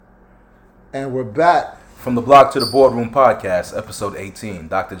And we're back. From the Block to the Boardroom podcast, episode 18.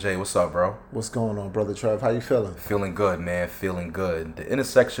 Dr. J, what's up, bro? What's going on, Brother Trev? How you feeling? Feeling good, man. Feeling good. The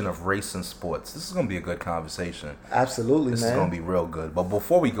intersection of race and sports. This is going to be a good conversation. Absolutely, This man. is going to be real good. But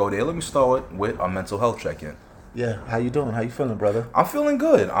before we go there, let me start with our mental health check-in. Yeah, how you doing? How you feeling, brother? I'm feeling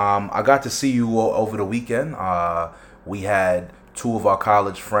good. I got to see you over the weekend. We had two of our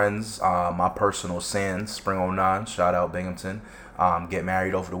college friends, my personal Sands, Spring 09, shout out Binghamton, get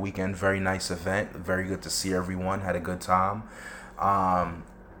married over the weekend. Very nice event. Very good to see everyone. Had a good time.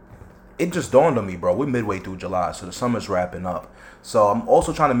 It just dawned on me, bro. We're midway through July, so the summer's wrapping up. So I'm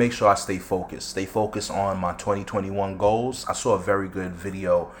also trying to make sure I stay focused. Stay focused on my 2021 goals. I saw a very good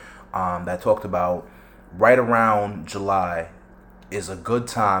video that talked about right around July is a good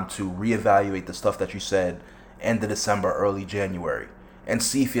time to reevaluate the stuff that you said end of December, early January, and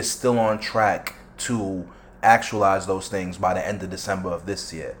see if you're still on track to actualize those things by the end of December of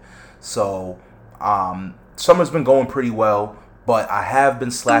this year. So summer's been going pretty well, but I have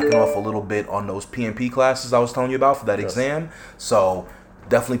been slacking off a little bit on those PMP classes I was telling you about for that exam. So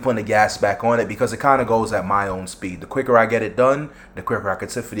definitely putting the gas back on it because it kind of goes at my own speed. The quicker I get it done, the quicker I can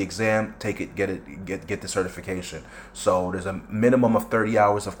sit for the exam, take it, get the certification. So there's a minimum of 30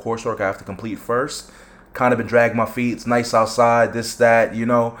 hours of coursework I have to complete first. Kind of been dragging my feet. It's nice outside, this, that,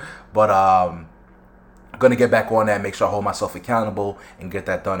 but I'm going to get back on that, make sure I hold myself accountable and get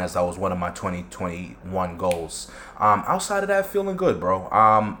that done as that was one of my 2021 goals. Outside of that, feeling good, bro.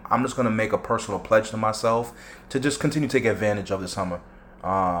 I'm just going to make a personal pledge to myself to just continue to take advantage of the summer.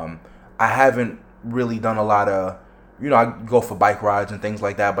 I haven't really done a lot of, I go for bike rides and things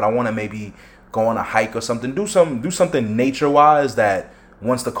like that, but I want to maybe go on a hike or something, do something nature-wise that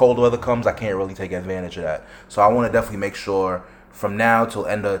once the cold weather comes, I can't really take advantage of that. So I want to definitely make sure from now till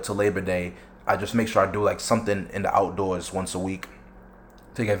Labor Day, I just make sure I do like something in the outdoors once a week.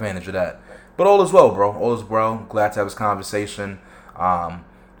 Take advantage of that. But all is well, bro. All is well. Glad to have this conversation.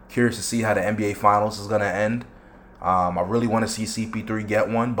 Curious to see how the NBA Finals is going to end. I really want to see CP3 get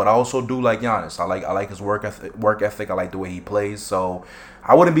one, but I also do like Giannis. I like his work ethic. I like the way he plays. So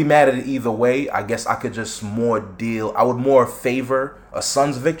I wouldn't be mad at it either way. I guess I could just I would more favor a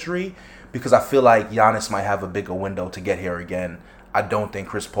Suns victory because I feel like Giannis might have a bigger window to get here again. I don't think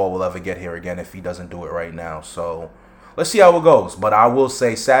Chris Paul will ever get here again if he doesn't do it right now. So let's see how it goes. But I will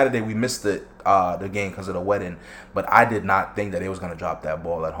say Saturday we missed the game because of the wedding. But I did not think that they was going to drop that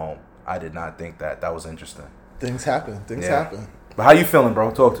ball at home. I did not think that. That was interesting. Things happen. Things happen. But how you feeling,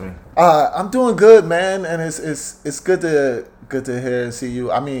 bro? Talk to me. I'm doing good, man, and it's good to hear and see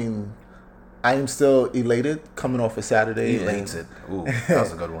you. I mean, I am still elated coming off a Saturday. Elated. Ooh, that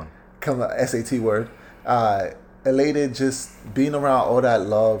was a good one. SAT word. Elated, just being around all that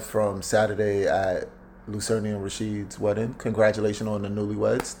love from Saturday at Lucerni and Rashid's wedding. Congratulations on the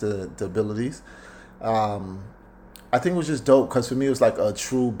newlyweds, the abilities. I think it was just dope because for me it was like a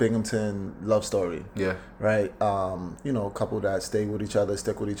true Binghamton love story. Yeah. Right. A couple that stay with each other,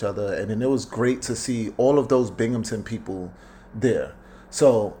 stick with each other, and then it was great to see all of those Binghamton people there.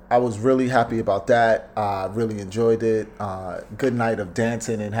 So I was really happy about that. I really enjoyed it. Good night of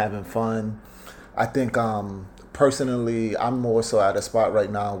dancing and having fun. I think personally I'm more so at a spot right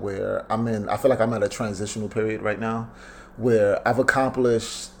now where I feel like I'm at a transitional period right now where I've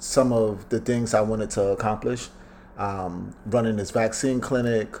accomplished some of the things I wanted to accomplish. Running this vaccine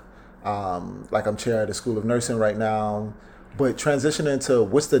clinic, like I'm chair at the School of Nursing right now, but transitioning to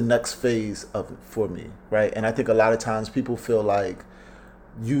what's the next phase for me, right? And I think a lot of times people feel like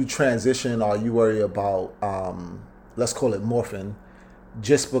you transition or you worry about, let's call it morphing,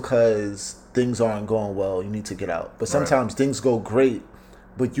 just because things aren't going well, you need to get out. But sometimes things go great,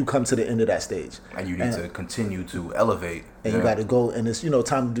 but you come to the end of that stage. And you need to continue to elevate. And you got to go, and it's,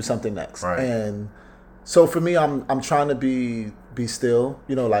 time to do something next. Right. And so for me, I'm trying to be still,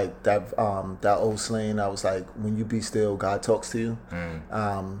 like that old slang. I was like, when you be still, God talks to you.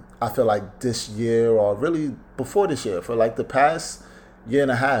 I feel like this year, or really before this year, for like the past year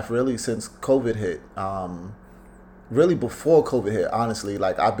and a half, really since COVID hit, really before COVID hit, honestly,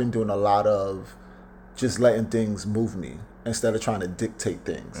 like I've been doing a lot of just letting things move me instead of trying to dictate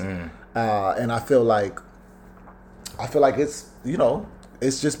things. And I feel like it's,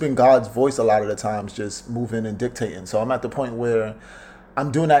 it's just been God's voice a lot of the times, just moving and dictating. So I'm at the point where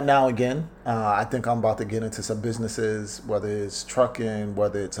I'm doing that now again. I think I'm about to get into some businesses, whether it's trucking,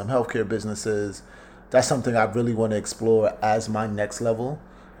 whether it's some healthcare businesses. That's something I really want to explore as my next level.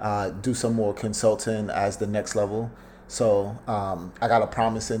 Do some more consulting as the next level. So I got a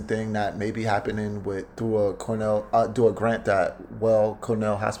promising thing that may be happening through a grant that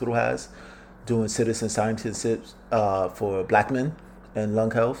Cornell Hospital has, doing citizen scientists for Black men and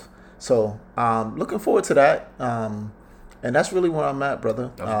lung health. So looking forward to that. And that's really where I'm at,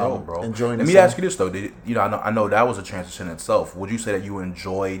 brother. That's dope, bro. Enjoying. Let me ask you this though. I know that was a transition in itself. Would you say that you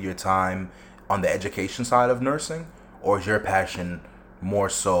enjoyed your time on the education side of nursing, or is your passion more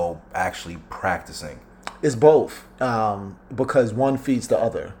so actually practicing? It's both, because one feeds the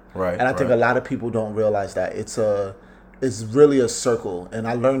other. Right. And I think a lot of people don't realize that it's really a circle. And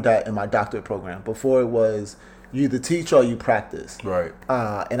I learned that in my doctorate program. Before it was you either teach or you practice. Right.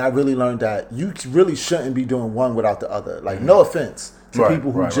 And I really learned that you really shouldn't be doing one without the other. Like, no offense to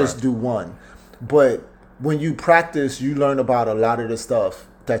people who just do one. But when you practice, you learn about a lot of the stuff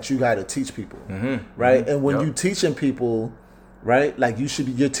that you got to teach people. Right. And when you teaching people, right, like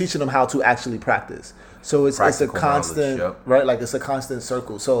you're teaching them how to actually practice. So it's a constant, right? Like it's a constant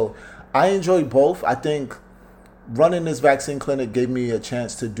circle. So I enjoy both. I think running this vaccine clinic gave me a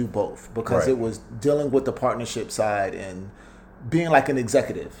chance to do both, because it was dealing with the partnership side and being like an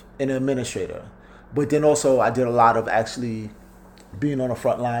executive, an administrator. But then also I did a lot of actually being on the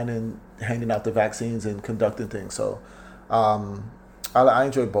front line and handing out the vaccines and conducting things. So I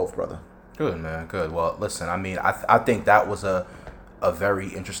enjoyed both, brother. Good, man. Good. Well, listen, I mean, I think that was a very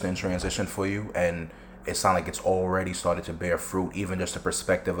interesting transition for you, and it sounds like it's already started to bear fruit, even just the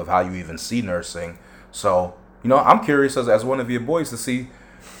perspective of how you even see nursing. So, I'm curious as one of your boys to see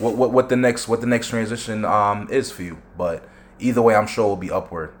what the next transition is for you. But either way, I'm sure it'll be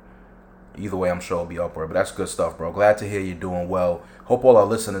upward. But that's good stuff, bro. Glad to hear you're doing well. Hope all our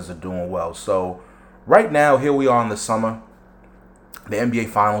listeners are doing well. So, right now, here we are in the summer. The NBA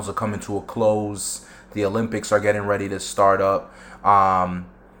Finals are coming to a close. The Olympics are getting ready to start up.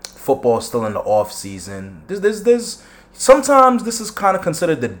 Football is still in the off season. There's sometimes this is kind of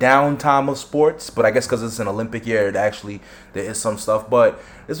considered the downtime of sports, but I guess because it's an Olympic year, there is some stuff. But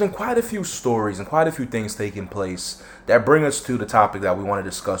there's been quite a few stories and quite a few things taking place that bring us to the topic that we want to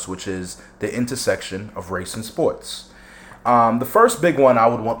discuss, which is the intersection of race and sports. The first big one I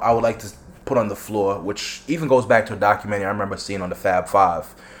would like to put on the floor, which even goes back to a documentary I remember seeing on the Fab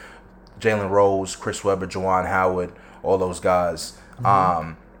Five. Jalen Rose, Chris Webber, Juwan Howard, all those guys.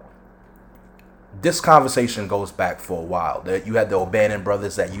 This conversation goes back for a while. You had the O'Bannon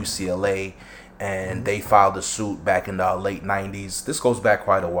brothers at UCLA, and they filed a suit back in the late 90s. This goes back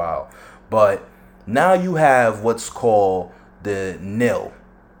quite a while. But now you have what's called the NIL,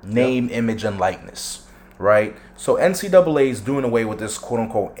 name, image, and likeness, right? So NCAA is doing away with this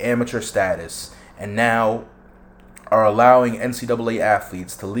quote-unquote amateur status, and now are allowing NCAA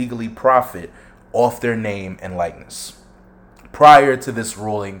athletes to legally profit off their name and likeness. Prior to this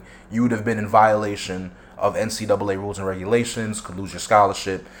ruling, you would have been in violation of NCAA rules and regulations, could lose your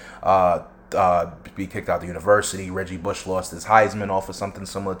scholarship, be kicked out of the university. Reggie Bush lost his Heisman off of something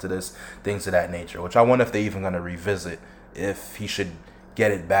similar to this, things of that nature, which I wonder if they're even going to revisit, if he should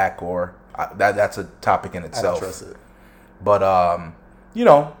get it back, or that's a topic in itself. I don't trust it. But,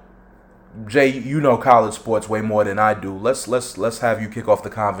 Jay, you know college sports way more than I do. Let's have you kick off the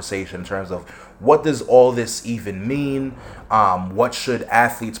conversation in terms of what does all this even mean? What should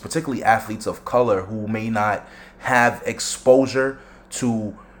athletes, particularly athletes of color who may not have exposure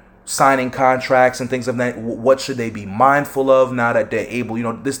to signing contracts and things of that, what should they be mindful of now that they're able?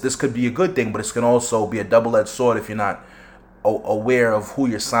 This could be a good thing, but this can also be a double-edged sword if you're not aware of who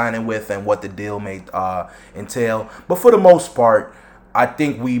you're signing with and what the deal may entail. But for the most part, I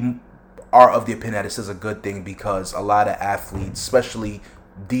think we are of the opinion that this is a good thing, because a lot of athletes, especially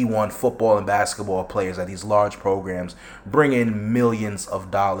D1 football and basketball players at these large programs, bring in millions of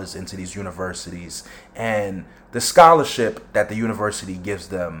dollars into these universities, and the scholarship that the university gives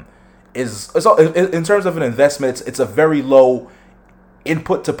them is in terms of an investment, it's a very low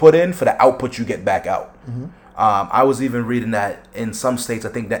input to put in for the output you get back out. I was even reading that in some states, I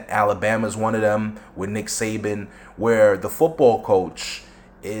think that Alabama is one of them, with Nick Saban, where the football coach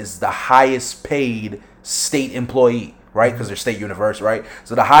is the highest paid state employee, right? Because they're state university, right?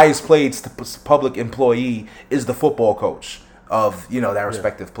 So the highest paid public employee is the football coach of, that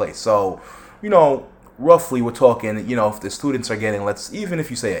respective place. So, roughly we're talking, if the students are getting, even if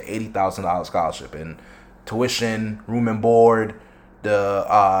you say an $80,000 scholarship in tuition, room and board,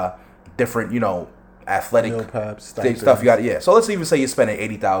 the different, athletic stuff you got. Yeah. So let's even say you're spending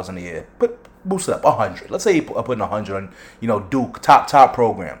 $80,000 a year, but boost it up 100. Let's say you're putting 100 on, Duke top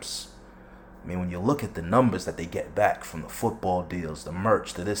programs. I mean, when you look at the numbers that they get back from the football deals, the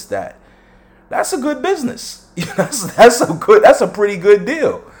merch, the this, that, that's a good business. That's a pretty good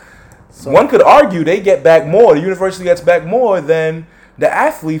deal. So, one could argue they get back more. The university gets back more than the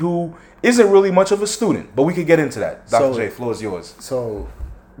athlete who isn't really much of a student. But we could get into that. Dr. J, floor is yours. So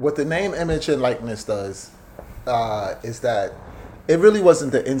what the name, image, and likeness does is that it really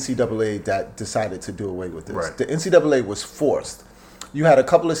wasn't the NCAA that decided to do away with this. Right. The NCAA was forced. You had a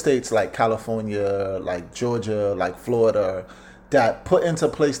couple of states like California, like Georgia, like Florida, that put into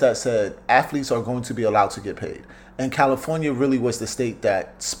place that said athletes are going to be allowed to get paid. And California really was the state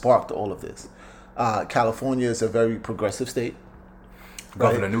that sparked all of this. California is a very progressive state.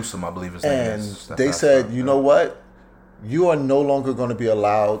 Governor Newsom, I believe his name is. And they said, you know what? You are no longer going to be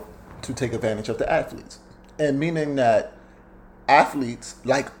allowed to take advantage of the athletes. And meaning that athletes,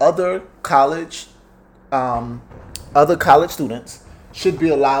 like other college students, should be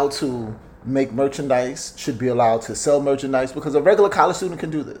allowed to make merchandise, should be allowed to sell merchandise, because a regular college student can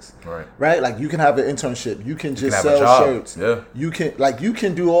do this. Right? Like, you can have an internship. You can just sell shirts. Yeah. You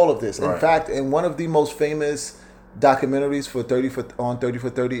can do all of this. In fact, in one of the most famous documentaries on 30 for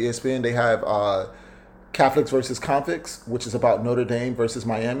 30 ESPN, they have Catholics versus Convicts, which is about Notre Dame versus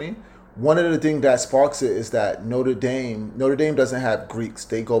Miami. One of the things that sparks it is that Notre Dame doesn't have Greeks.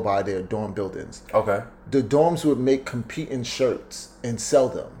 They go by their dorm buildings. Okay. The dorms would make competing shirts and sell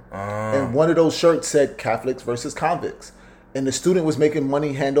them. And one of those shirts said Catholics versus Convicts. And the student was making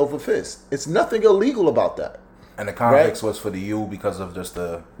money hand over fist. It's nothing illegal about that. And the convicts was for the U because of just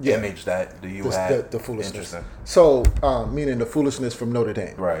the image that the U had. The foolishness. So, meaning the foolishness from Notre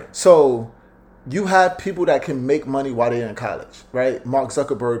Dame. Right. So, you have people that can make money while they're in college, right? Mark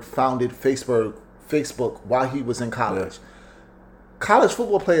Zuckerberg founded Facebook while he was in college. Yeah. College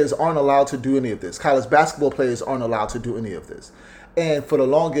football players aren't allowed to do any of this. College basketball players aren't allowed to do any of this. And for the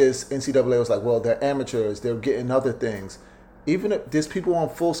longest, NCAA was like, well, they're amateurs. They're getting other things. Even if there's people on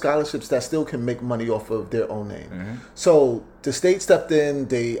full scholarships that still can make money off of their own name. Mm-hmm. So the state stepped in.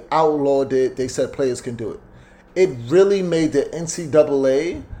 They outlawed it. They said players can do it. It really made the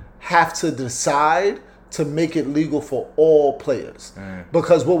NCAA have to decide to make it legal for all players.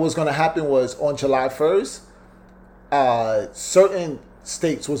 Because what was going to happen was on July 1st, certain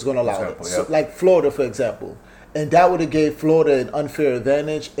states was going to allow it. So, like Florida, for example. And that would have gave Florida an unfair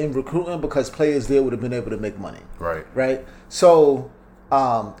advantage in recruiting because players there would have been able to make money. Right? So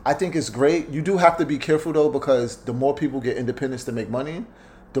I think it's great. You do have to be careful, though, because the more people get independence to make money,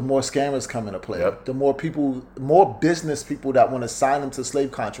 the more scammers come into play. The more business people that want to sign them to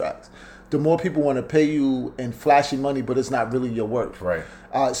slave contracts. The more people want to pay you in flashy money, but it's not really your worth.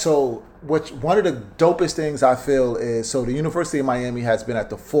 So one of the dopest things I feel is, so the University of Miami has been at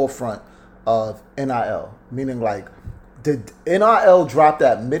the forefront of NIL, meaning like the NIL dropped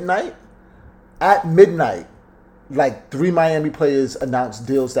at midnight. At midnight, like 3 Miami players announced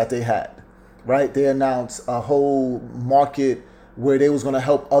deals that they had. Right? They announced a whole market where they was going to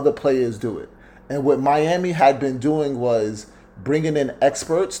help other players do it. And what Miami had been doing was bringing in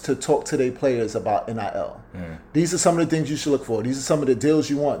experts to talk to their players about NIL. These are some of the things you should look for. These are some of the deals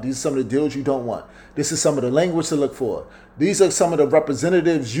you want. These are some of the deals you don't want. This is some of the language to look for. These are some of the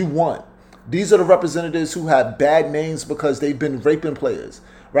representatives you want. These are the representatives who have bad names because they've been raping players.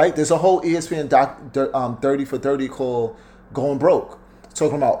 Right? There's a whole ESPN 30 for 30 called Going Broke.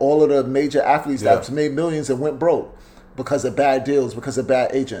 Talking about all of the major athletes that made millions and went broke because of bad deals, because of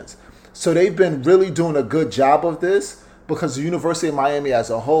bad agents. So they've been really doing a good job of this because the University of Miami as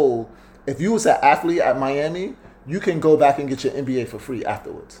a whole, if you was an athlete at Miami, you can go back and get your MBA for free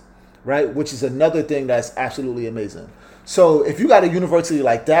afterwards, right? Which is another thing that's absolutely amazing. So if you got a university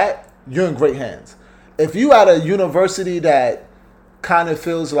like that, you're in great hands. If you at a university that kind of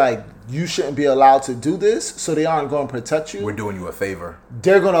feels like you shouldn't be allowed to do this, so they aren't going to protect you, we're doing you a favor.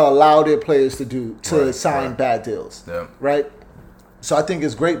 They're going to allow their players to sign bad deals, right? So I think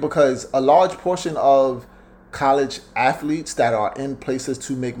it's great because a large portion of college athletes that are in places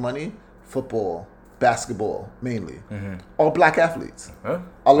to make money, football, basketball mainly, are black athletes.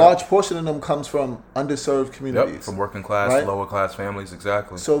 A large portion of them comes from underserved communities. From working class, lower class families,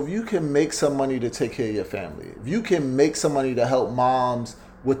 exactly. So if you can make some money to take care of your family, if you can make some money to help moms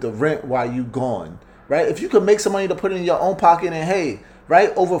with the rent while you gone, right? If you can make some money to put in your own pocket and hey,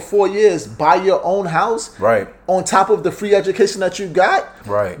 right, over 4 years, buy your own house, on top of the free education that you got,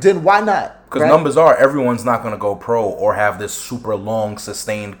 then why not? Because numbers are, everyone's not going to go pro or have this super long,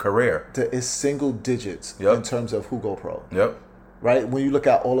 sustained career. It's single digits in terms of who go pro. Right? When you look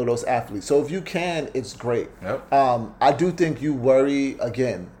at all of those athletes. So if you can, it's great. I do think you worry,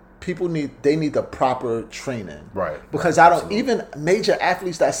 again, people need the proper training. Because even major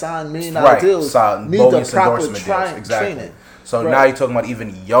athletes that sign $1 million deals need the proper training. So now you're talking about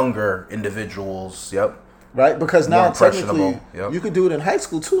even younger individuals. Right? Because now technically you could do it in high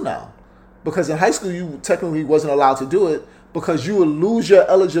school too now. Because in high school you technically wasn't allowed to do it because you would lose your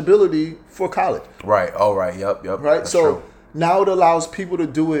eligibility for college. Right. Oh, right. Yep. Right. That's so true. Now it allows people to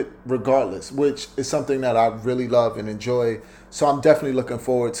do it regardless, which is something that I really love and enjoy. So I'm definitely looking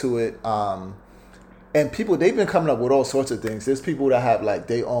forward to it. And people, they've been coming up with all sorts of things. There's people that have like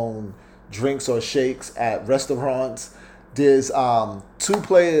they own drinks or shakes at restaurants. There's a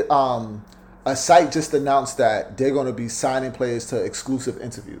site just announced that they're going to be signing players to exclusive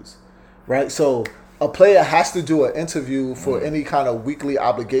interviews, right? So a player has to do an interview for any kind of weekly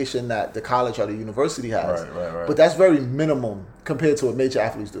obligation that the college or the university has. Right. But that's very minimum compared to what major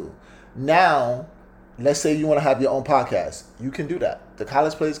athletes do. Now, let's say you want to have your own podcast. You can do that. The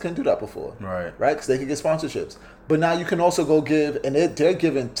college players couldn't do that before. Right. Because they can get sponsorships. But now you can also go give, and they're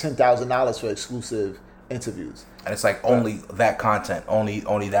giving $10,000 for exclusive interviews. And it's like only that content,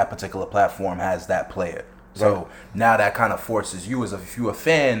 only that particular platform has that player. So now that kind of forces you, if you're a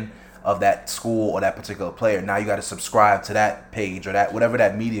fan of that school or that particular player, now you got to subscribe to that page or that whatever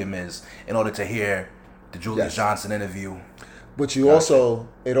that medium is in order to hear the Julius Johnson interview. But it also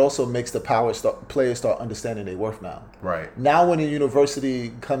makes the players start understanding their worth now. Right. Now when a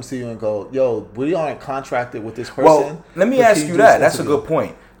university comes to you and go, yo, we aren't contracted with this person. Well, let me ask you that. That's a good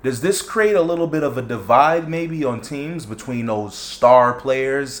point. Does this create a little bit of a divide maybe on teams between those star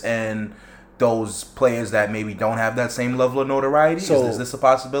players and those players that maybe don't have that same level of notoriety? So, is this a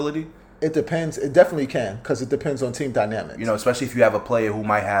possibility? It depends. It definitely can, because it depends on team dynamics. Especially if you have a player who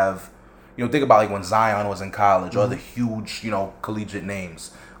might have, think about like when Zion was in college or the huge, collegiate names.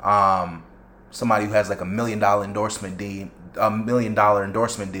 Somebody who has like $1 million endorsement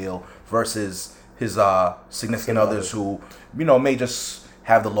deal versus his significant others who, may just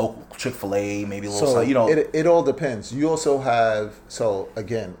have the local Chick-fil-A, maybe a little. It all depends. You also have. So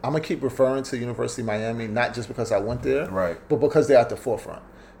again, I'm gonna keep referring to University of Miami, not just because I went there, right, but because they're at the forefront.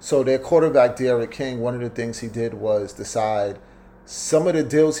 So their quarterback, De'Aaron King, one of the things he did was decide some of the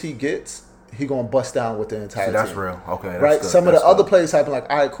deals he gets, he gonna bust down with the entire team. That's real. Okay, that's right. Good. Some of the other players have been like,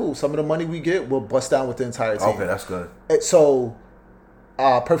 all right, cool. Some of the money we get, we'll bust down with the entire team. Okay, that's good. So,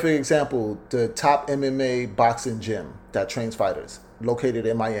 perfect example: the top MMA boxing gym that trains fighters, located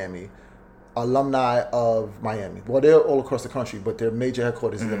in Miami, alumni of Miami. Well, they're all across the country, but their major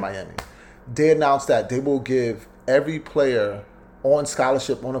headquarters is in Miami. They announced that they will give every player on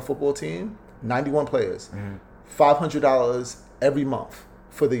scholarship on a football team, 91 players, $500 every month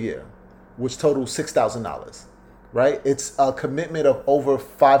for the year, which totals $6,000, right? It's a commitment of over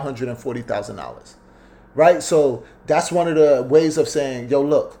 $540,000, right? So that's one of the ways of saying, yo,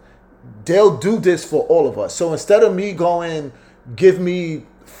 look, they'll do this for all of us. So instead of me going, give me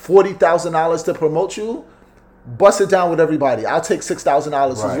 $40,000 to promote you, bust it down with everybody. I'll take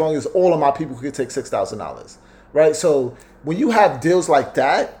 $6,000 as long as all of my people can take $6,000, right? So when you have deals like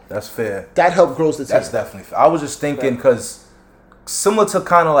that, that's fair. That helps grow the team. That's definitely fair. I was just thinking because similar to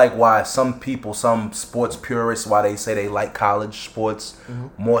kind of like why some sports purists, why they say they like college sports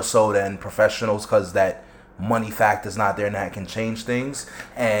more so than professionals, because that money factor is not there and that can change things.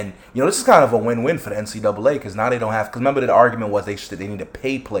 And this is kind of a win-win for the NCAA because now they don't have. Because remember the argument was they need to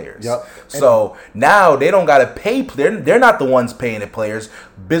pay players. Yep. So now they don't got to pay. They're not the ones paying the players.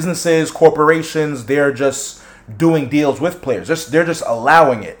 Businesses, corporations, they're just doing deals with players. They're just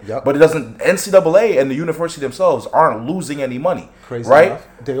allowing it. Yep. But it doesn't. NCAA and the university themselves aren't losing any money. Crazy right? Enough,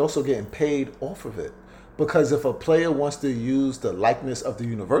 they're also getting paid off of it. Because if a player wants to use the likeness of the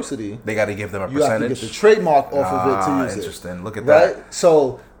university, they got to give them a percentage. You have to get the trademark off of it to use interesting. Look at that. Right?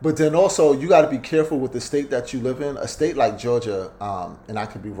 So, but then also you got to be careful with the state that you live in. A state like Georgia, and I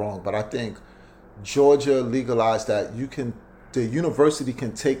could be wrong, but I think Georgia legalized that the university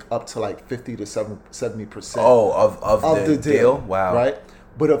can take up to like 50 to 70%. Of the deal. Wow. Right.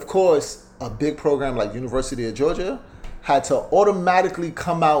 But of course, a big program like University of Georgia had to automatically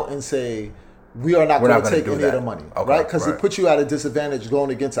come out and say, we are not going to take any of the money, right? Because it puts you at a disadvantage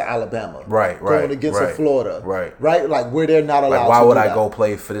going against Alabama, going against Florida, right? Like where they're not allowed. Like why would I go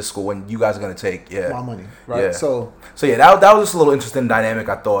play for this school when you guys are going to take my money, right? Yeah. So that was just a little interesting dynamic.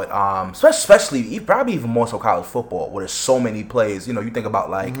 I thought, especially probably even more so college football, where there's so many plays. You think about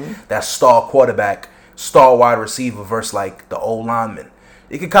like that star quarterback, star wide receiver versus like the old lineman.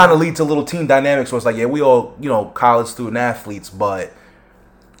 It could kind of lead to little team dynamics where it's like, yeah, we all college student athletes, but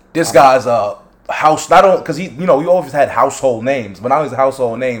this guy's a house. Not only because we always had household names, but now he's a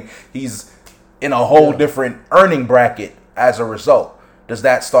household name. He's in a whole different earning bracket as a result. Does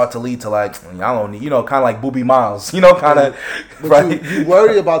that start to lead to like I don't need kind of like Boobie Miles, kind of right? You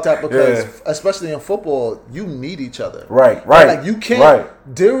worry about that because especially in football, you need each other, right? Like you can't.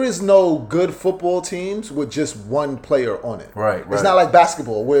 There is no good football teams with just one player on it, right? It's not like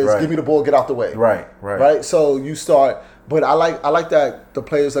basketball where it's give me the ball, get out the way, right. So you start But I like that the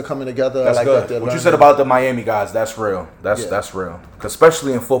players are coming together. That's I like good. that they're What you learning. said about the Miami guys, that's real. That's real. 'Cause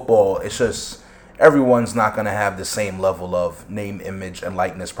especially in football, it's just everyone's not going to have the same level of name, image, and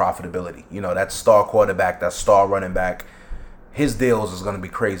likeness profitability. You know, that star quarterback, that star running back, his deals is going to be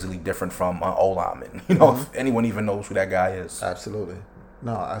crazily different from O-lineman. You know, if anyone even knows who that guy is. Absolutely.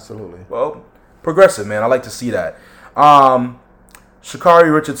 No, absolutely. Well, progressive, man. I like to see that.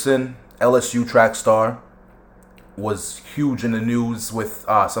 Sha'Carri Richardson, LSU track star, was huge in the news with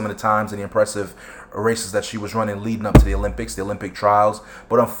some of the times and the impressive races that she was running leading up to the Olympics, the Olympic trials,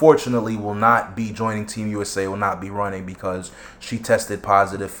 but unfortunately will not be joining Team USA, will not be running because she tested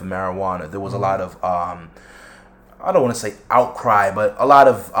positive for marijuana. There was a lot of, I don't want to say outcry, but a lot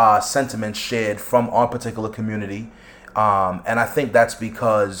of sentiment shared from our particular community. And I think that's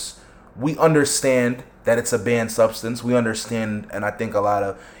because we understand that it's a banned substance. We understand, and I think a lot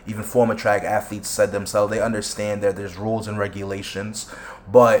of even former track athletes said themselves, they understand that there's rules and regulations.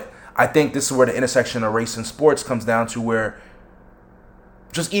 But I think this is where the intersection of race and sports comes down to, where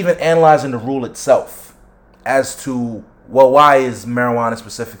just even analyzing the rule itself as to, well, why is marijuana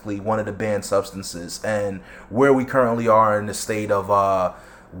specifically one of the banned substances, and where we currently are in the state of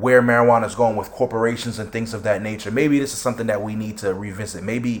where marijuana is going with corporations and things of that nature. Maybe this is something that we need to revisit.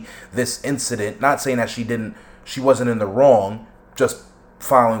 Maybe this incident, not saying that she wasn't in the wrong, just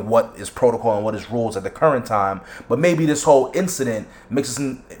following what is protocol and what is rules at the current time, but maybe this whole incident makes us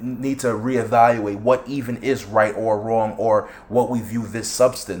need to reevaluate what even is right or wrong, or what we view this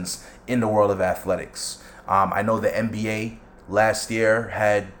substance in the world of athletics. I know the NBA last year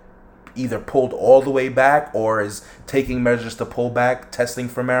had either pulled all the way back or is taking measures to pull back testing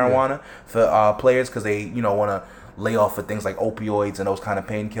for marijuana for players, because they want to lay off of things like opioids and those kind of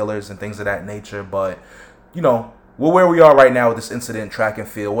painkillers and things of that nature. But where we are right now with this incident in track and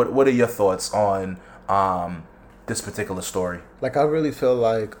field, what are your thoughts on this particular story? Like, I really feel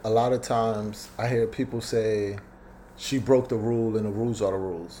like a lot of times I hear people say she broke the rule and the rules are the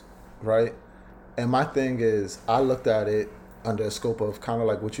rules, right? And my thing is, I looked at it under a scope of kind of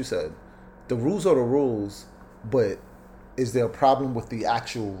like what you said. The rules are the rules, but is there a problem with the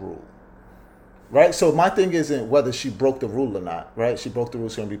actual rule? Right? So my thing isn't whether she broke the rule or not, right? She broke the rule,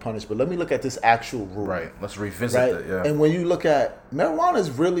 she's going to be punished. But let me look at this actual rule. Right. Let's revisit it, yeah. And when you look at marijuana,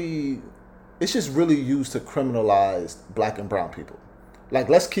 it's just really used to criminalize black and brown people. Like,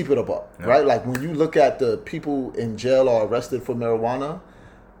 let's keep it above, right? Like, when you look at the people in jail or arrested for marijuana,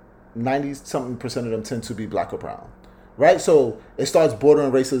 90-something% of them tend to be black or brown. Right? So it starts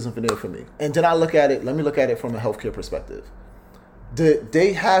bordering racism for me. And then let me look at it from a healthcare perspective.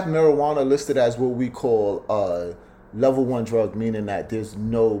 They have marijuana listed as what we call a level 1 drug, meaning that there's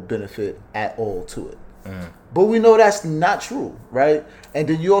no benefit at all to it. But we know that's not true, right? And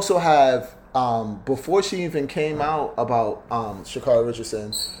then you also have, before she even came out about Sha'Carri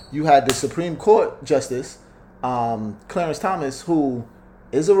Richardson, you had the Supreme Court Justice, Clarence Thomas, who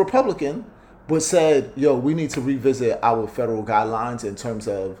is a Republican, but said, we need to revisit our federal guidelines in terms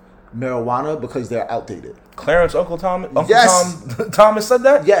of marijuana because they're outdated. Clarence, Uncle Thomas said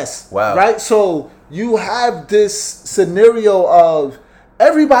that? Yes. Wow. Right? So you have this scenario of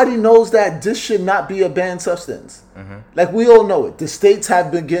everybody knows that this should not be a banned substance. Like, we all know it. The states have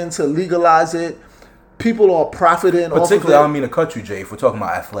begun to legalize it. People are profiting off of it. Particularly, I don't mean to cut you, Jay, if we're talking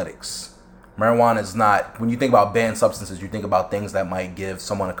about athletics. Marijuana is not, when you think about banned substances, you think about things that might give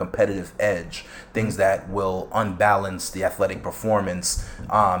someone a competitive edge, things that will unbalance the athletic performance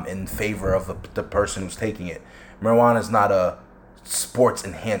in favor of the person who's taking it. Marijuana is not a sports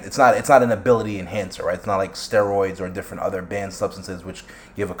enhance. It's not an ability enhancer, right? It's not like steroids or different other banned substances which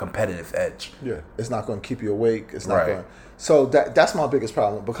give a competitive edge. Yeah, it's not going to keep you awake. It's not going. So that's my biggest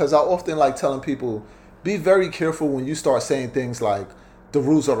problem, because I often like telling people, be very careful when you start saying things like the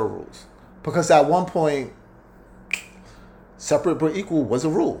rules are the rules. Because at one point, separate but equal was a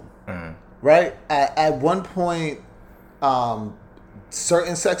rule, right? At one point,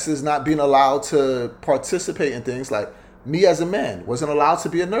 certain sexes not being allowed to participate in things, like me as a man wasn't allowed to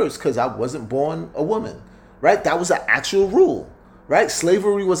be a nurse because I wasn't born a woman, right? That was an actual rule, right?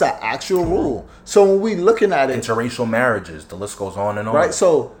 Slavery was an actual rule. So when we looking at it, interracial marriages, the list goes on and on, right?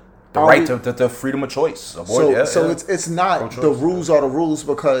 So the right to freedom of choice. It's not the rules are the rules,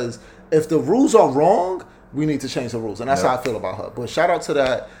 because if the rules are wrong, we need to change the rules. And that's how I feel about her. But shout out to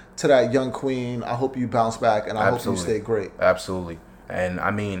that young queen. I hope you bounce back, and I hope you stay great. Absolutely. And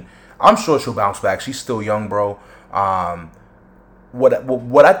I mean, I'm sure she'll bounce back. She's still young, bro.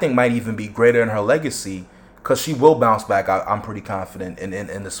 What I think might even be greater in her legacy, because she will bounce back, I'm pretty confident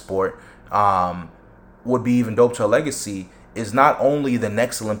in the sport, would be even dope to her legacy, is not only the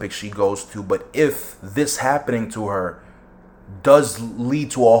next Olympics she goes to, but if this happening to her does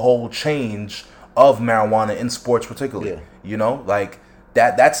lead to a whole change of marijuana in sports, particularly. Yeah. You know, like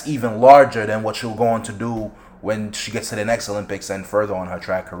that's even larger than what she'll go on to do when she gets to the next Olympics and further on her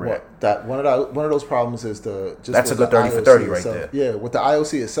track career. That one of those problems is that's a good 30 for 30 right there. Yeah, with the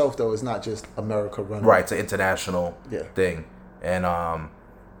IOC itself though, it's not just America running. Right, it's an international thing, and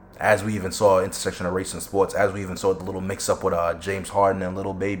as we even saw intersection of race and sports, as we even saw the little mix up with James Harden and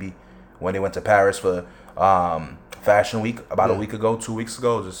Little Baby when they went to Paris for Fashion Week about a week ago, 2 weeks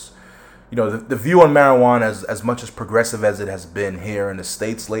ago. Just the view on marijuana, as much as progressive as it has been here in the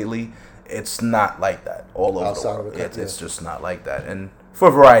States lately, it's not like that all over the world. It's just not like that, and for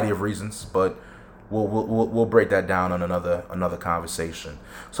a variety of reasons. But we'll break that down on another conversation.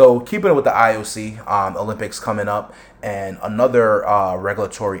 So keeping it with the IOC, Olympics coming up, and another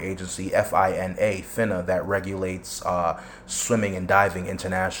regulatory agency, FINA, that regulates swimming and diving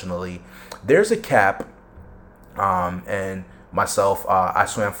internationally. There's a cap, and myself, I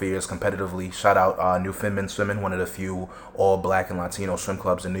swam for years competitively. Shout out New Finn Men's Swimming, one of the few all Black and Latino swim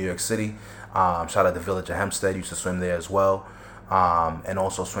clubs in New York City. Shout out the Village of Hempstead, used to swim there as well. And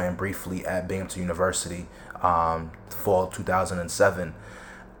also swam briefly at Binghamton University, fall 2007.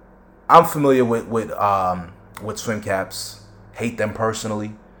 I'm familiar with swim caps. Hate them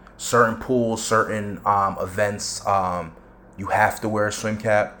personally. Certain pools, certain events, you have to wear a swim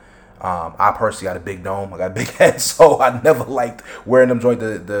cap. I personally got a big dome. I got a big head, so I never liked wearing them. Joint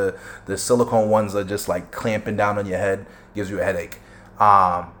the silicone ones are just like clamping down on your head, gives you a headache.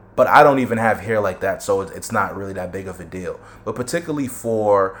 But I don't even have hair like that, so it's not really that big of a deal. But particularly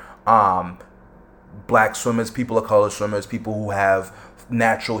for black swimmers, people of color swimmers, people who have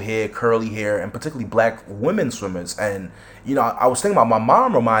natural hair, curly hair, and particularly black women swimmers. And I was thinking about, my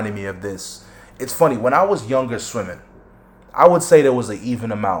mom reminded me of this. It's funny, when I was younger swimming, I would say there was an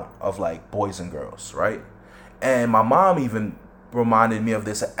even amount of like boys and girls, right? And my mom even reminded me of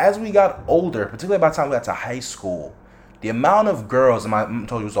this. As we got older, particularly by the time we got to high school, the amount of girls, and I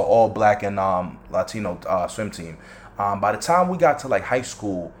told you it was an all black and Latino swim team. By the time we got to like high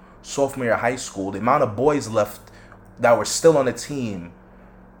school, sophomore year of high school, the amount of boys left that were still on the team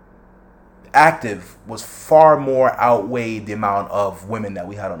active was far more outweighed the amount of women that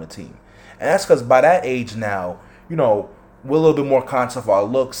we had on the team. And that's because by that age now, we're a little bit more conscious of our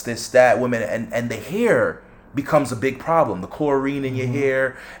looks, this, that, women, and the hair becomes a big problem. The chlorine in your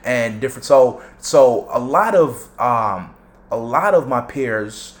hair and different. So a lot of my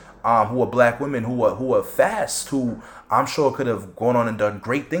peers who are black women who are fast, who I'm sure could have gone on and done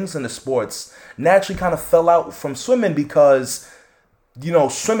great things in the sports, naturally kind of fell out from swimming because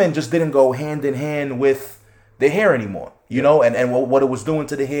swimming just didn't go hand in hand with the hair anymore. And what it was doing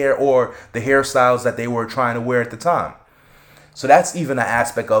to the hair or the hairstyles that they were trying to wear at the time. So that's even an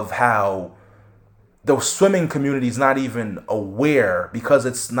aspect of how the swimming community is not even aware, because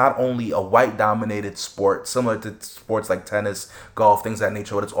it's not only a white-dominated sport, similar to sports like tennis, golf, things of that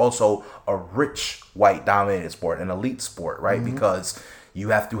nature, but it's also a rich white-dominated sport, an elite sport, right? Mm-hmm. Because you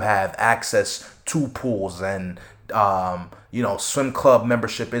have to have access to pools, and swim club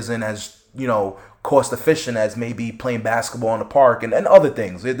membership isn't as cost efficient as maybe playing basketball in the park and other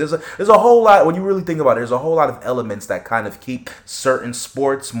things. There's a whole lot, when you really think about it, there's a whole lot of elements that kind of keep certain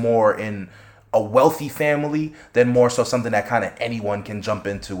sports more in a wealthy family than more so something that kind of anyone can jump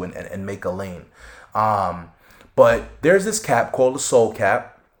into and make a lane. But there's this cap called the Soul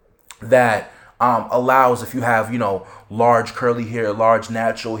Cap that allows, if you have, large curly hair, large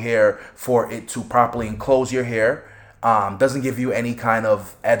natural hair, for it to properly enclose your hair. Doesn't give you any kind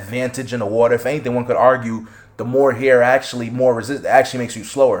of advantage in the water. If anything, one could argue the more hair actually actually makes you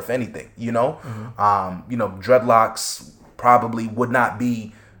slower, if anything, Mm-hmm. Dreadlocks probably would not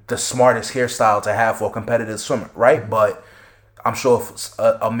be the smartest hairstyle to have for a competitive swimmer, right? Mm-hmm. But I'm sure if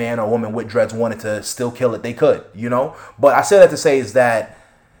a man or woman with dreads wanted to still kill it, they could, But I say that to say is that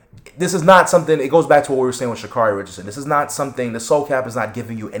this is not something, it goes back to what we were saying with Sha'Carri Richardson. This is not something, the Soul Cap is not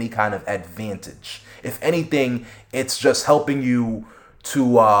giving you any kind of advantage. If anything, it's just helping you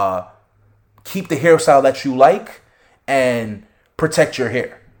to keep the hairstyle that you like and protect your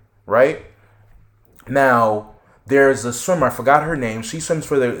hair, right? Now, there's a swimmer, I forgot her name. She swims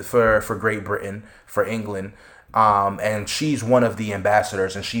for Great Britain, for England, and she's one of the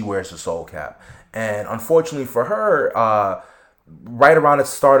ambassadors, and she wears the Soul Cap. And unfortunately for her, right around the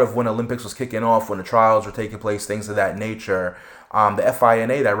start of when Olympics was kicking off, when the trials were taking place, things of that nature, the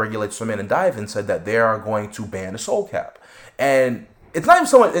FINA that regulates swimming and diving said that they are going to ban the Soul Cap. And it's not even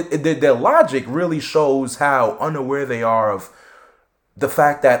so much, their logic really shows how unaware they are of the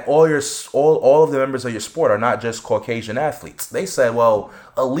fact that all of the members of your sport are not just Caucasian athletes. They said, well,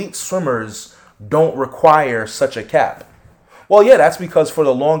 elite swimmers don't require such a cap. Well, yeah, that's because for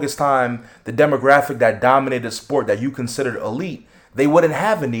the longest time, the demographic that dominated the sport that you considered elite, they wouldn't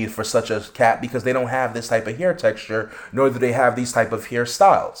have a need for such a cap because they don't have this type of hair texture, nor do they have these type of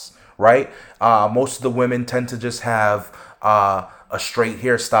hairstyles, right? Most of the women tend to just have a straight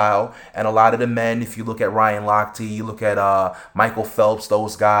hairstyle, and a lot of the men, if you look at Ryan Lochte, you look at Michael Phelps,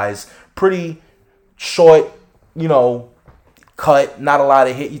 those guys, pretty short, cut, not a lot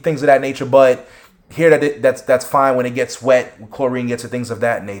of hair, things of that nature, but hair that's fine when it gets wet, chlorine gets and things of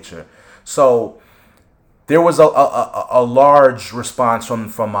that nature. So there was a large response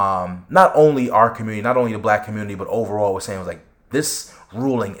from not only our community, not only the black community, but overall was saying, was like, this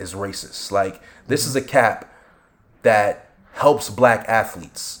ruling is racist. Like, this is a cap that helps black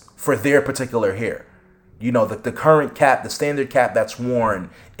athletes for their particular hair. The current cap, the standard cap that's worn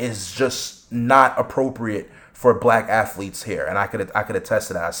is just not appropriate for black athletes' hair. And I could attest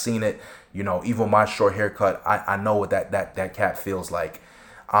to that. I've seen it, even with my short haircut, I know what that cap feels like.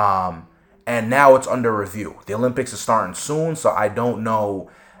 And now it's under review. The Olympics is starting soon, so I don't know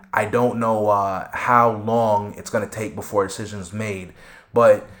how long it's going to take before a decision's made.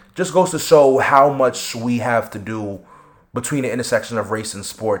 But just goes to show how much we have to do between the intersection of race and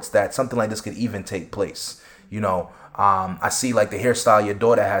sports that something like this could even take place. I see like the hairstyle your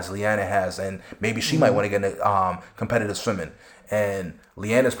daughter has, Leanna has, and maybe she might want to get into competitive swimming. And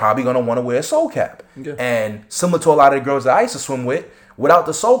Leanna's probably going to want to wear a soul cap. Yeah. And similar to a lot of the girls that I used to swim with, without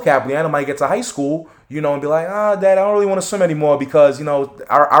the soul cap, Leanna might get to high school, and be like, Dad, I don't really want to swim anymore because,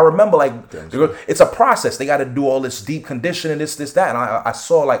 I remember like, it's a process. They got to do all this deep conditioning, this, that. And I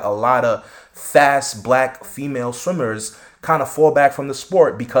saw like a lot of fast black female swimmers kind of fall back from the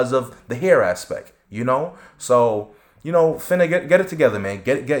sport because of the hair aspect, So, finna get it together, man.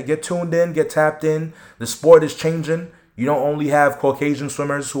 Get tuned in, get tapped in. The sport is changing. You don't only have Caucasian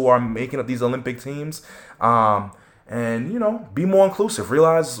swimmers who are making up these Olympic teams. And, be more inclusive.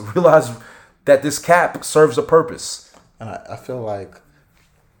 Realize that this cap serves a purpose. And I feel like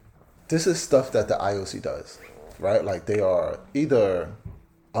this is stuff that the IOC does, right? Like, they are either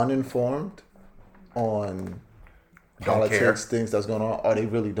uninformed on politics, things that's going on, or they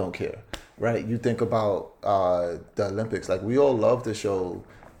really don't care, right? You think about the Olympics. Like, we all love to show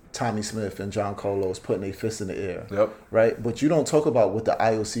Tommy Smith and John Carlos putting their fists in the air, right? But you don't talk about what the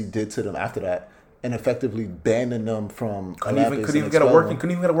IOC did to them after that, and effectively banning them from couldn't even get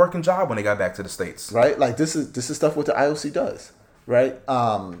a working job when they got back to the States. Right? Like, this is stuff what the IOC does, right?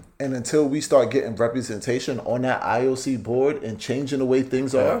 And until we start getting representation on that IOC board and changing the way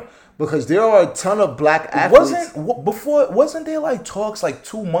things are, because there are a ton of black athletes. Wasn't there like talks like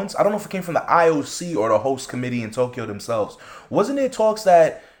 2 months? I don't know if it came from the IOC or the host committee in Tokyo themselves. Wasn't there talks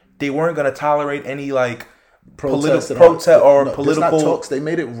that they weren't going to tolerate any like protest or political talks? They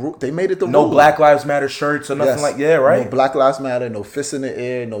made it the no rule. Black Lives Matter shirts or nothing like right? No Black Lives Matter, no fists in the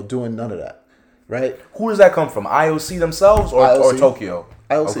air, no doing none of that, right? Who does that come from? IOC themselves or Tokyo?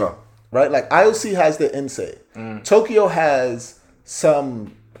 IOC, okay. Right? Like, IOC has the end say. Tokyo has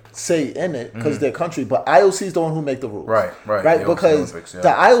some say in it because their country, but IOC is the one who make the rules. Right? Because the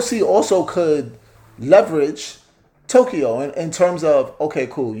IOC also could leverage Tokyo in terms of, okay,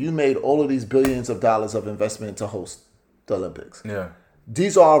 cool, you made all of these billions of dollars of investment to host the Olympics. Yeah.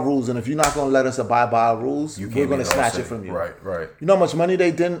 These are our rules, and if you're not going to let us abide by our rules, we're going to snatch it from you. Right. You know how much money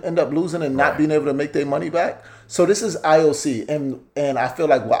they didn't end up losing and not being able to make their money back? So this is IOC, and I feel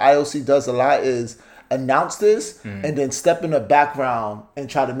like what IOC does a lot is announce this and then step in the background and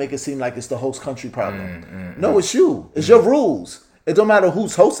try to make it seem like it's the host country problem. No, it's you. It's your rules. It don't matter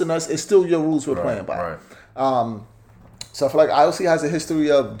who's hosting us. It's still your rules we're playing by. So I feel like IOC has a history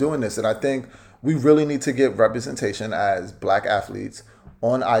of doing this, and I think we really need to get representation as black athletes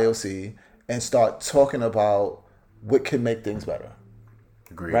on IOC and start talking about what can make things better.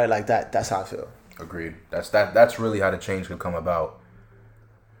 Agreed. Right? Like that. That's how I feel. Agreed. That's really how the change could come about.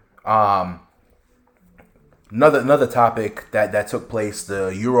 Another topic that took place,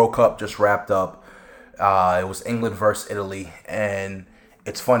 the Euro Cup just wrapped up. It was England versus Italy, and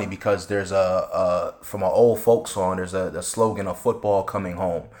it's funny because there's from an old folk song, there's a slogan of football coming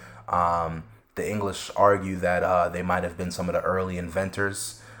home. The English argue that they might have been some of the early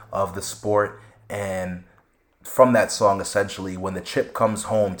inventors of the sport, and from that song, essentially, when the chip comes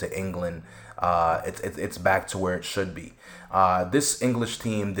home to England, it's back to where it should be. This English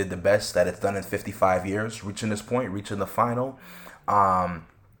team did the best that it's done in 55 years, reaching this point, reaching the final.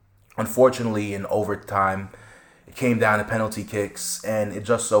 Unfortunately, in overtime, it came down to penalty kicks, and it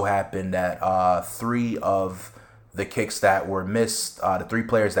just so happened that 3 of the kicks that were missed, the 3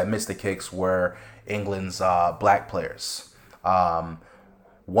 players that missed the kicks were England's black players.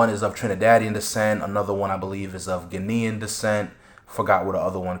 One is of Trinidadian descent. Another one, I believe, is of Ghanaian descent. Forgot where the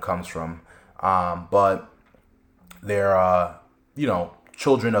other one comes from. But they're,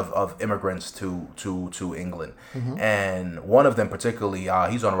 children of immigrants to England. Mm-hmm. And one of them particularly,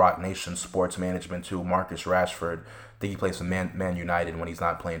 he's on Rock Nation Sports Management too, Marcus Rashford. I think he plays for Man United when he's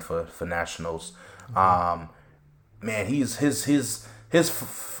not playing for Nationals. Mm-hmm. Man, his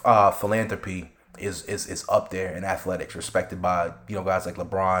philanthropy is up there in athletics, respected by guys like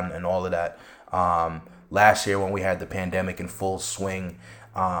LeBron and all of that. Last year when we had the pandemic in full swing,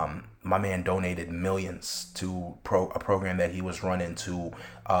 my man donated millions to a program that he was running to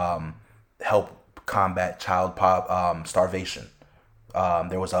help combat child starvation.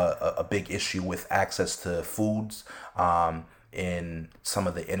 There was a big issue with access to foods in some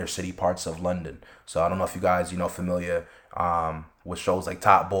of the inner city parts of London. So I don't know if you guys familiar with shows like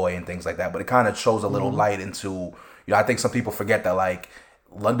Top Boy and things like that, but it kind of shows a little light into, I think some people forget that like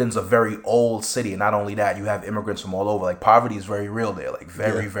London's a very old city, and not only that, you have immigrants from all over. Like poverty is very real there, like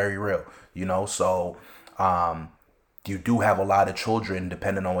very real. So you do have a lot of children,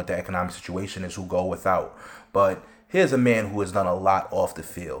 depending on what the economic situation is, who go without. But here's a man who has done a lot off the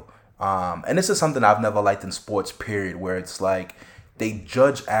field, and this is something I've never liked in sports. Period, where it's like they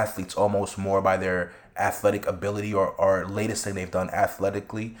judge athletes almost more by their athletic ability or latest thing they've done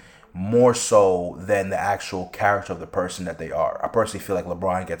athletically, more so than the actual character of the person that they are. I personally feel like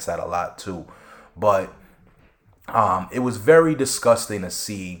LeBron gets that a lot too. But it was very disgusting to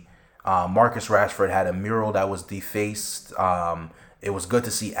see. Marcus Rashford had a mural that was defaced. It was good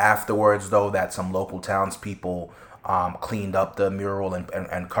to see afterwards, though, that some local townspeople cleaned up the mural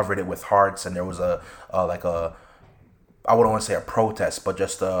and covered it with hearts. And there was I wouldn't want to say a protest, but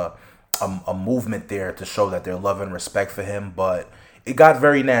just a movement there to show that their love and respect for him. But it got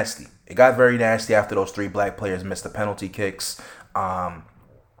very nasty. It got very nasty after those 3 black players missed the penalty kicks.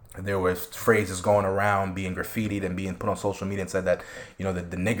 There were phrases going around being graffitied and being put on social media and said that,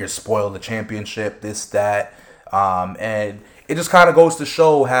 the niggers spoiled the championship, this, that. And it just kind of goes to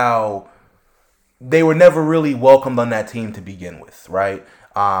show how they were never really welcomed on that team to begin with, right?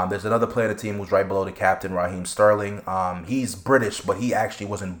 There's another player on the team who's right below the captain, Raheem Sterling. He's British, but he actually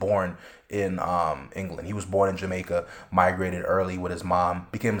wasn't born in England. He was born in Jamaica, migrated early with his mom,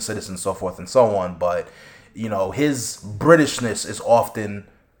 became a citizen, so forth and so on. But, his Britishness is often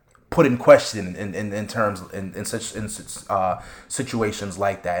put in question in terms in such situations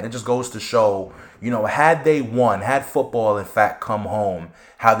like that. And it just goes to show, had they won, had football in fact come home,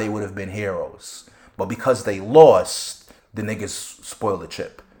 how they would have been heroes. But because they lost, the niggas spoil the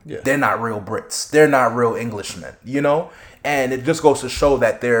chip. Yeah. They're not real Brits. They're not real Englishmen, And it just goes to show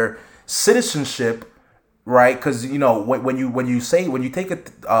that their citizenship, right? Because when you take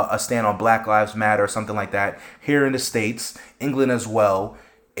a stand on Black Lives Matter or something like that here in the States, England as well,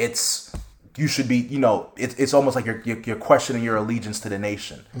 you should be, it's almost like you're questioning your allegiance to the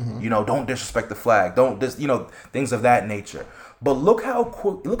nation. Mm-hmm. Don't disrespect the flag. Don't things of that nature. But look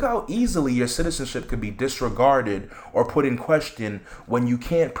how easily your citizenship could be disregarded or put in question when you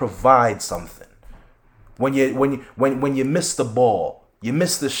can't provide something. When you miss the ball, you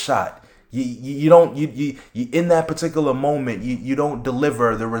miss the shot. You don't in that particular moment you don't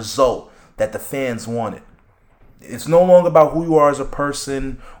deliver the result that the fans wanted. It's no longer about who you are as a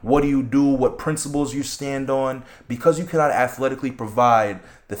person, what do you do, what principles you stand on. Because you cannot athletically provide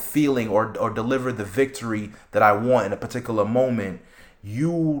the feeling or deliver the victory that I want in a particular moment,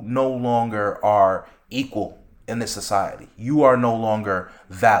 you no longer are equal in this society. You are no longer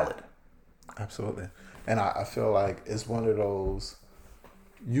valid. Absolutely. And I feel like it's one of those,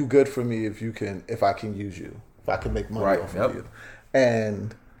 you good for me if I can use you, if I can make money off of you.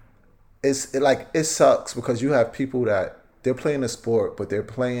 And it sucks because you have people that they're playing a sport, but they're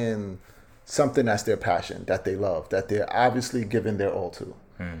playing something that's their passion, that they love, that they're obviously giving their all to,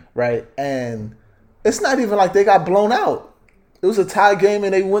 right? And it's not even like they got blown out. It was a tie game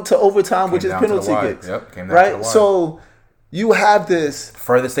and they went to overtime, which is penalty kicks. Yep, came down right? To the wire. So you have this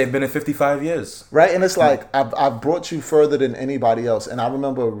furthest they've been in 55 years, right? And it's like I've brought you further than anybody else. And I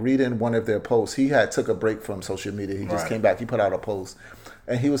remember reading one of their posts. He took a break from social media. He just came back. He put out a post.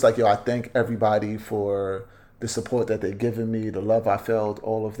 And he was like, I thank everybody for the support that they've given me, the love I felt,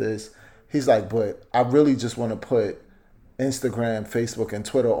 all of this. He's like, but I really just want to put Instagram, Facebook, and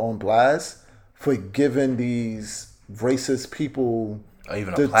Twitter on blast for giving these racist people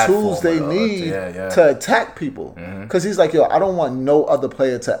the tools they need to attack people. Because he's like, I don't want no other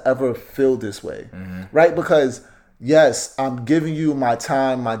player to ever feel this way, right? Because, yes, I'm giving you my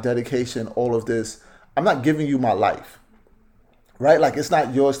time, my dedication, all of this. I'm not giving you my life. Right? Like, it's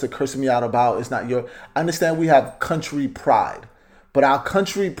not yours to curse me out about. It's not I understand we have country pride. But our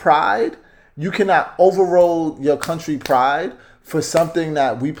country pride, you cannot overrode your country pride for something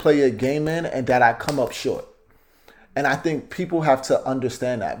that we play a game in and that I come up short. And I think people have to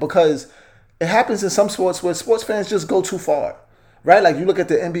understand that, because it happens in some sports where sports fans just go too far, right? Like you look at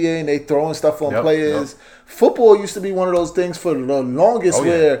the NBA and they throwing stuff on players. Football used to be one of those things for the longest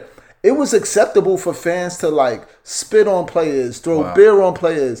where it was acceptable for fans to like spit on players, throw beer on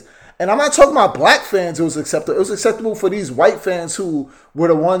players. And I'm not talking about black fans. It was acceptable. It was acceptable for these white fans who were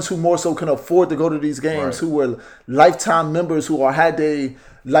the ones who more so can afford to go to these games, who were lifetime members, who had their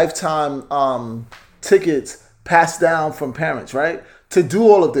lifetime tickets passed down from parents, right? To do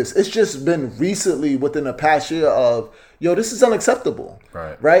all of this. It's just been recently within the past year of, yo, this is unacceptable,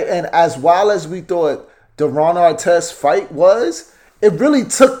 right? And as wild as we thought the Ron Artest fight was, it really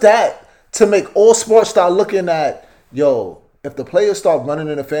took that to make all sports start looking at, yo, if the players start running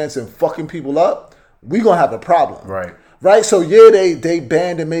in the fence and fucking people up, we gonna have a problem. Right? So yeah, they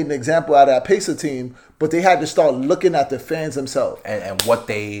banned and made an example out of that Pacer team, but they had to start looking at the fans themselves. And what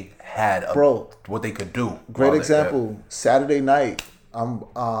they had, what they could do. Great example, Saturday night,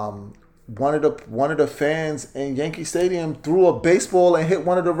 one of the fans in Yankee Stadium threw a baseball and hit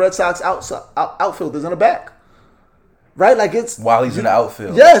one of the Red Sox outfielders in the back. Right, like it's while he's in the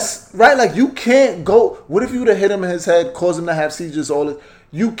outfield. Yes, right. Like you can't go. What if you would have hit him in his head, cause him to have seizures? All this.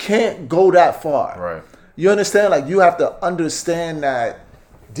 You can't go that far. Right. You understand? Like you have to understand that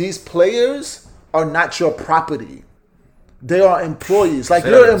these players are not your property. They are employees. Like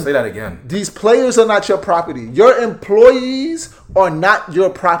say that again. These players are not your property. Your employees are not your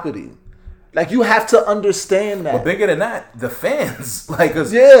property. Like, you have to understand that. But bigger than that, the fans. Like,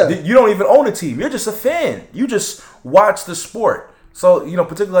 cause you don't even own a team. You're just a fan. You just watch the sport. So,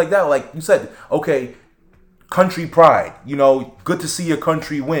 particularly like that, like you said, okay, country pride. Good to see your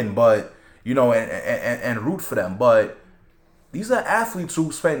country win, but, and root for them. But these are athletes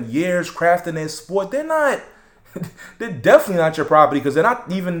who spent years crafting their sport. They're definitely not your property, because they're not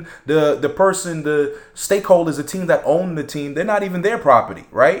even the person, the stakeholders, the team that own the team. They're not even their property,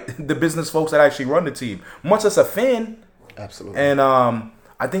 right? The business folks that actually run the team, much as a fan. Absolutely. And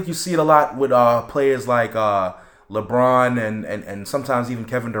I think you see it a lot with players like LeBron and sometimes even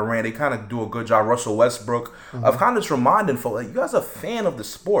Kevin Durant. They kind of do a good job. Russell Westbrook of kind of just reminding folks, like, you guys are a fan of the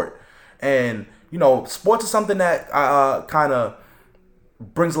sport, and sports is something that kind of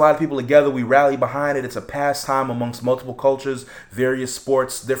brings a lot of people together. We rally behind it. It's a pastime amongst multiple cultures, various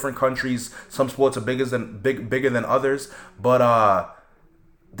sports, different countries. Some sports are bigger than others. But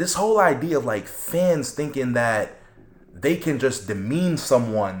this whole idea of like fans thinking that they can just demean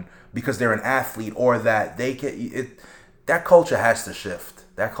someone because they're an athlete, or that they can, that culture has to shift.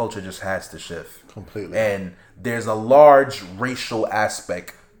 That culture just has to shift completely. And there's a large racial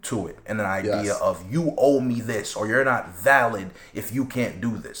aspect to it, and an idea of you owe me this, or you're not valid if you can't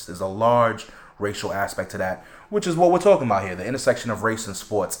do this. There's a large racial aspect to that, which is what we're talking about here, the intersection of race and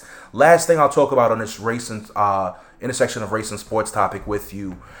sports. Last thing I'll talk about on this intersection of race and sports topic with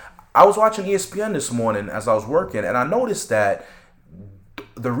you, I was watching ESPN this morning as I was working, and I noticed that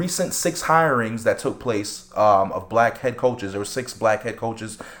the recent 6 hirings that took place of black head coaches, there were 6 black head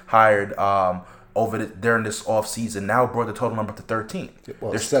coaches hired during this off season, now brought the total number to 13.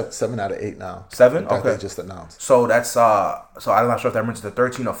 Well, there's 7 out of 8 now. 7? Okay. They just announced. So that's so I'm not sure if that means to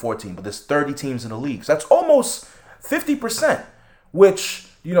 13 or 14, but there's 30 teams in the league. So that's almost 50%, which,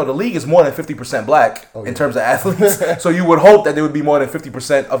 the league is more than 50% black in terms of athletes. So you would hope that there would be more than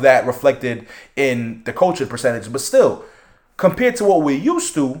 50% of that reflected in the coaching percentage. But still, compared to what we're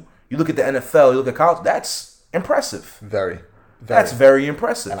used to, you look at the NFL, you look at college, that's impressive. Very. That's very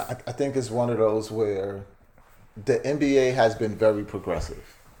impressive. And I think it's one of those where the NBA has been very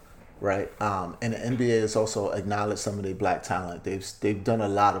progressive, right? And the NBA has also acknowledged some of their black talent. They've done a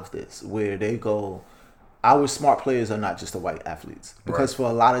lot of this where they go, our smart players are not just the white athletes. Because for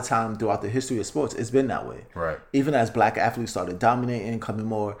a lot of time throughout the history of sports, it's been that way. Right. Even as black athletes started dominating, coming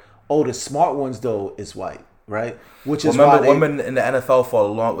more, the smart ones though is white, right? Which is why women in the NFL for a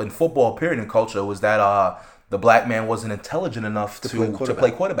long, in football period in culture, was that the black man wasn't intelligent enough to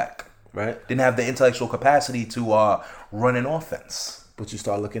play quarterback. Right. Didn't have the intellectual capacity to run an offense. But you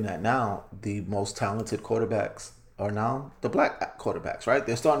start looking at now, the most talented quarterbacks are now the black quarterbacks, right?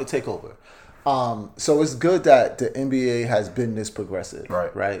 They're starting to take over. So it's good that the NBA has been this progressive,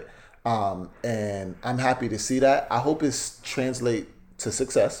 right? And I'm happy to see that. I hope it's translate to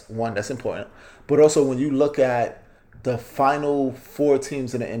success. One, that's important. But also when you look at the final 4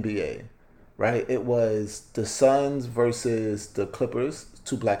 teams in the NBA, right? It was the Suns versus the Clippers,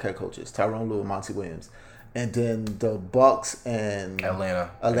 2 black head coaches, Tyronn Lue and Monty Williams. and then the Bucks and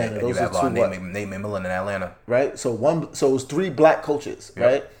Atlanta. Atlanta. And Those you are have two. Nate McMillan in Atlanta. Right. So it was 3 black coaches. Yep.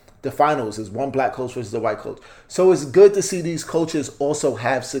 Right. The finals is 1 black coach versus a white coach. So it's good to see these coaches also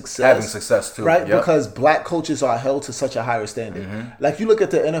have success. Having success too. Right? Yep. Because black coaches are held to such a higher standard. Like you look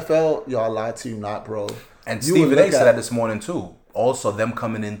at the NFL, y'all lie to you not, bro. And You Stephen would A look said at- that this morning too. Also, them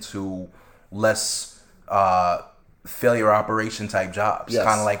coming into less failure operation type jobs. Yes.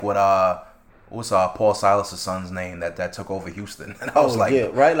 Kind of like what's Paul Silas' son's name that took over Houston. And I was like, yeah,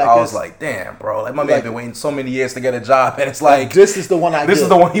 right? Like I was it's- like, damn, bro. Like my man been waiting so many years to get a job, and it's like This is the one I this get. is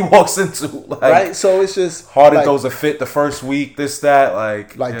the one he walks into. Like, Right? So it's just Harden like, throws a fit the first week. This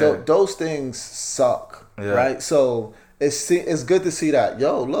that those things suck. Yeah. Right? So it's good to see that.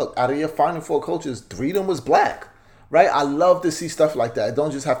 Yo, look, out of your final 4 coaches, 3 of them was black. Right? I love to see stuff like that. It don't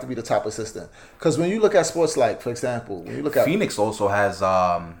just have to be the top assistant. Because when you look at sports like, for example, when you look at Phoenix also has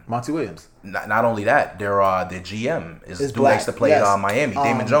Monty Williams. not only that, their GM is Is who likes black, to play yes. Miami,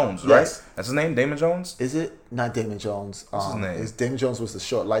 Damon Jones, right? yes. That's his name, Damon Jones. Is it not Damon Jones? his name? It's Damon Jones was the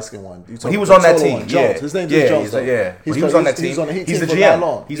short, light skinned one. He was on that Taller team. one, Jones. Yeah, His name's yeah, Jones. he's- Though. yeah. But he was on that team. He's on the Heat He's team the for GM. not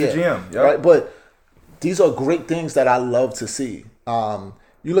long. He's the GM, yep. Right, but these are great things that I love to see.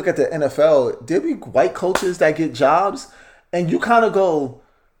 You look at the NFL. There be white coaches that get jobs, and you kind of go,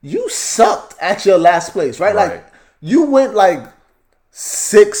 "You sucked at your last place, right? Right. Like you went like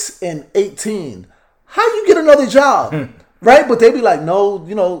 6-18. How you get another job?" Right, but they be like, no,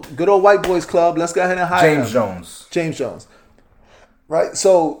 good old white boys club. Let's go ahead and hire James him. Jones. James Jones. Right.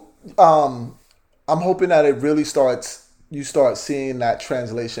 So I'm hoping that it really you start seeing that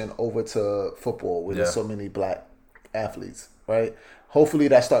translation over to football where there's so many black athletes. Right. Hopefully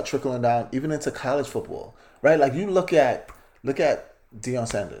that start trickling down even into college football. Right. Like you look at Deion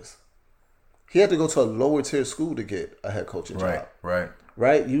Sanders. He had to go to a lower tier school to get a head coaching job.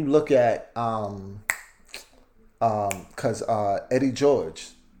 Right. You look at because Eddie George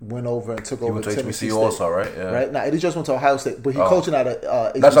went over and took over went to Tennessee HBCU State. also, right? Yeah. Right now, Eddie George went to Ohio State, but he coaching at a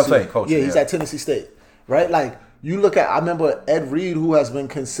HBCU. That's what I'm saying, coaching, Yeah, he's yeah. at Tennessee State. Right, like you look at. I remember Ed Reed, who has been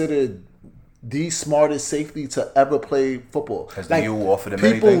considered the smartest safety to ever play football. Has like, the U offered him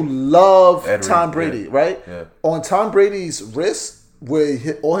people anything? love Ed Tom Reed, Brady, yeah. right? Yeah. On Tom Brady's wrist, where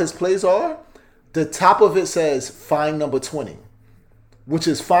all his plays are, the top of it says "Find number 20." Which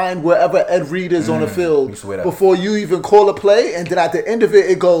is fine wherever Ed Reed is on the field used to wear that. before you even call a play, and then at the end of it,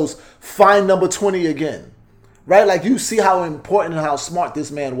 it goes find number 20 again, right? Like you see how important and how smart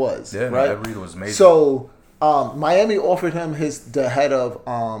this man was, Yeah, no, right? Ed Reed was amazing. So Miami offered him the head of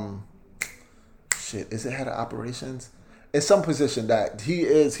is it head of operations? It's some position that he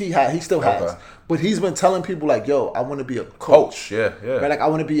still has, Okay. but he's been telling people like, "Yo, I want to be a Coach, yeah. right? Like I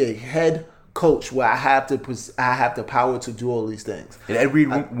want to be a head coach where I have the power to do all these things." Did Ed Reed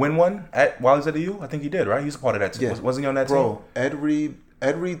win one while he was at the U? I think he did, right? He was a part of that team. Yeah. Wasn't he on that team? Bro, Ed Reed.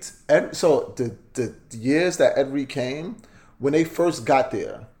 So the years that Ed Reed came, when they first got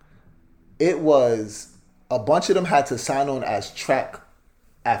there, it was a bunch of them had to sign on as track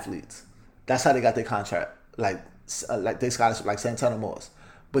athletes. That's how they got their contract. Like they scholarship, like Santana Moss.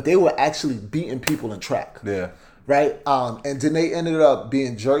 But they were actually beating people in track. Yeah. Right? And then they ended up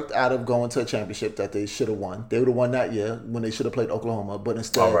being jerked out of going to a championship that they should have won. They would have won that year when they should have played Oklahoma. But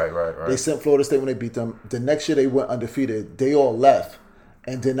instead, Oh, right. they sent Florida State when they beat them. The next year they went undefeated. They all left.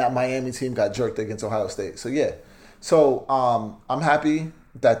 And then that Miami team got jerked against Ohio State. So, yeah. So, I'm happy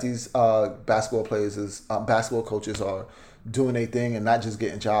that these basketball coaches are doing their thing and not just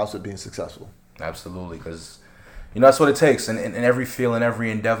getting jobs but being successful. Absolutely, because that's what it takes. And in every field, in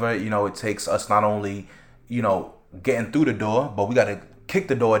every endeavor, it takes us not only getting through the door, but we got to kick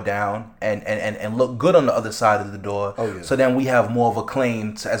the door down and look good on the other side of the door. Oh, yeah. So then we have more of a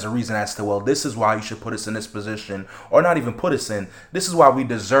claim as a reason as to, well, this is why you should put us in this position, or not even put us in. This is why we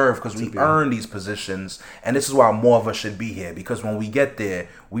deserve, because we earn these positions, and this is why more of us should be here, because when we get there,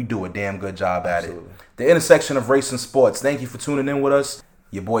 we do a damn good job at it. The intersection of race and sports. Thank you for tuning in with us.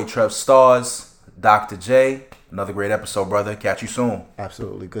 Your boy Trev Stars, Dr. J. Another great episode, brother. Catch you soon.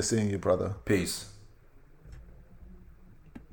 Absolutely. Good seeing you, brother. Peace.